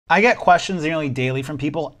I get questions nearly daily from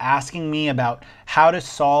people asking me about how to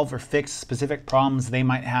solve or fix specific problems they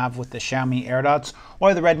might have with the Xiaomi AirDots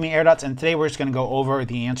or the Redmi AirDots, and today we're just going to go over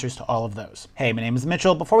the answers to all of those. Hey, my name is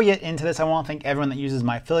Mitchell. Before we get into this, I want to thank everyone that uses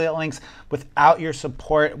my affiliate links. Without your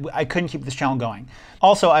support, I couldn't keep this channel going.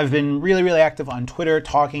 Also, I've been really active on Twitter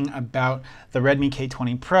talking about the Redmi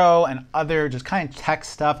K20 Pro and other just kind of tech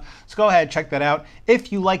stuff. So go ahead, check that out.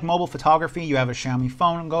 If you like mobile photography, you have a Xiaomi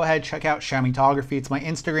phone, go ahead, check out Xiaomi Photography. It's my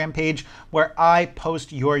Instagram page where I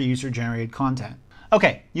post your user-generated content.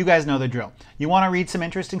 Okay, you guys know the drill. You want to read some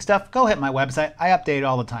interesting stuff? Go hit my website. I update it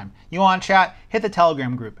all the time. You want to chat? Hit the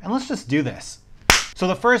Telegram group, and let's just do this. So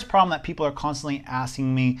the first problem that people are constantly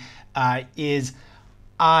asking me is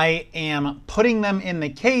I am putting them in the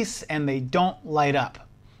case and they don't light up,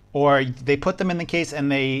 or they put them in the case and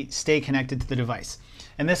they stay connected to the device.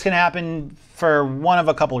 And this can happen for one of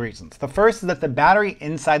a couple of reasons. The first is that the battery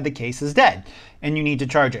inside the case is dead and you need to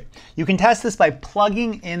charge it. You can test this by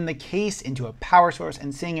plugging in the case into a power source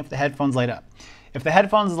and seeing if the headphones light up. If the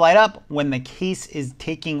headphones light up when the case is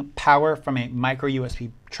taking power from a micro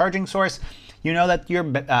USB charging source, you know that your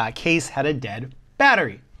case had a dead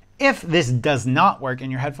battery. If this does not work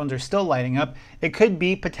and your headphones are still lighting up, it could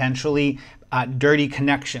be potentially dirty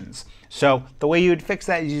connections. So the way you would fix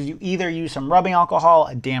that is you either use some rubbing alcohol,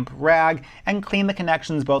 a damp rag, and clean the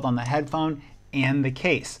connections both on the headphone and the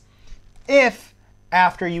case. If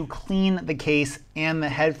after you clean the case and the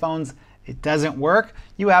headphones, it doesn't work,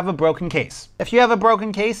 you have a broken case. If you have a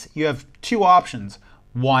broken case, you have two options.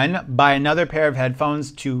 One, buy another pair of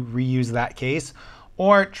headphones to reuse that case,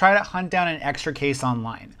 or try to hunt down an extra case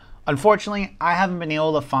online. Unfortunately, I haven't been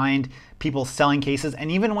able to find people selling cases,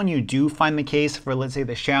 and even when you do find the case for, let's say,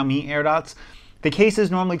 the Xiaomi AirDots, the case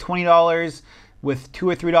is normally $20 with $2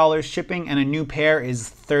 or $3 shipping, and a new pair is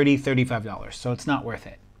 $30, $35, so it's not worth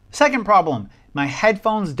it. Second problem, my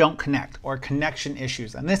headphones don't connect, or connection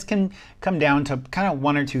issues, and this can come down to kind of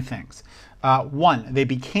one or two things. One, they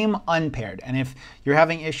became unpaired, and if you're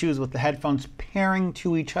having issues with the headphones pairing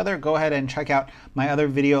to each other, go ahead and check out my other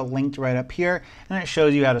video linked right up here, and it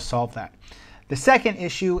shows you how to solve that. The second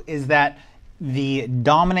issue is that the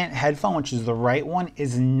dominant headphone, which is the right one,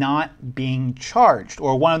 is not being charged,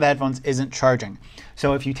 or one of the headphones isn't charging.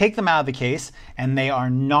 So if you take them out of the case and they are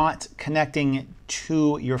not connecting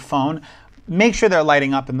to your phone, make sure they're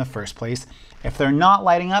lighting up in the first place. If they're not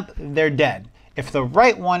lighting up, they're dead. If the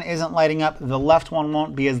right one isn't lighting up, the left one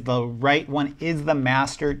won't, because the right one is the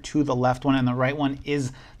master to the left one, and the right one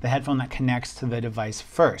is the headphone that connects to the device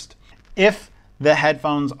first. If the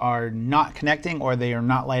headphones are not connecting or they are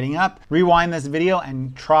not lighting up, rewind this video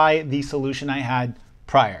and try the solution I had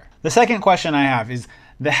prior. The second question I have is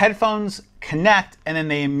the headphones connect and then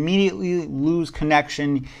they immediately lose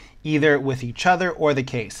connection either with each other or the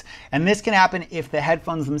case. And this can happen if the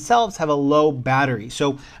headphones themselves have a low battery.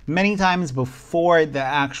 So many times before the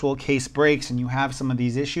actual case breaks and you have some of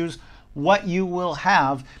these issues, what you will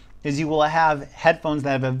have is you will have headphones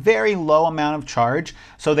that have a very low amount of charge.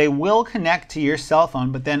 So they will connect to your cell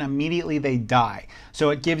phone, but then immediately they die.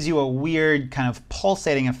 So it gives you a weird kind of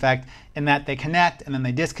pulsating effect in that they connect and then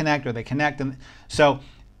they disconnect, or they connect, and so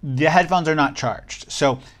the headphones are not charged.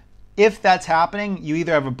 So if that's happening, you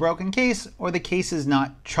either have a broken case or the case is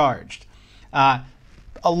not charged. A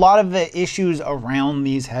lot of the issues around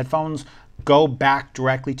these headphones go back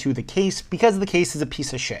directly to the case, because the case is a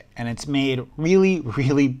piece of shit and it's made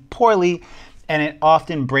really poorly, and it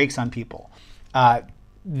often breaks on people.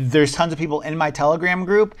 There's tons of people in my Telegram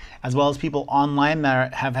group, as well as people online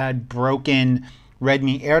that have had broken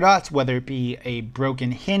Redmi AirDots, whether it be a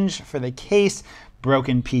broken hinge for the case,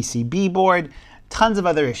 broken PCB board, tons of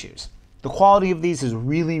other issues. The quality of these is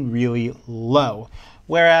really low.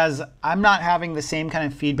 Whereas I'm not having the same kind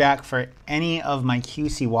of feedback for any of my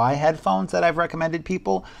QCY headphones that I've recommended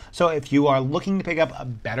people. So if you are looking to pick up a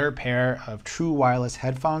better pair of true wireless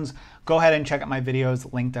headphones, go ahead and check out my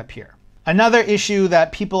videos linked up here. Another issue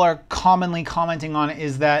that people are commonly commenting on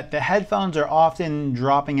is that the headphones are often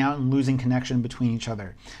dropping out and losing connection between each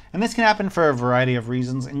other. And this can happen for a variety of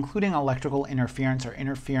reasons, including electrical interference or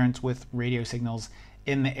interference with radio signals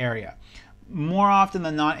in the area. More often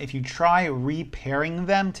than not, if you try repairing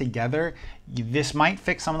them together, this might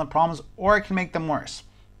fix some of the problems, or it can make them worse.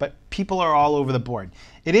 But people are all over the board.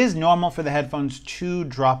 It is normal for the headphones to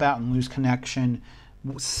drop out and lose connection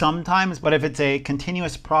sometimes, but if it's a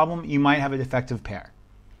continuous problem, you might have a defective pair.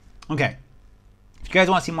 Okay, if you guys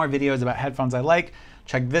want to see more videos about headphones I like,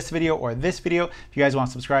 check this video or this video. If you guys want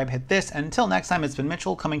to subscribe, hit this. And until next time, it's been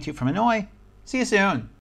Mitchell coming to you from Hanoi. See you soon.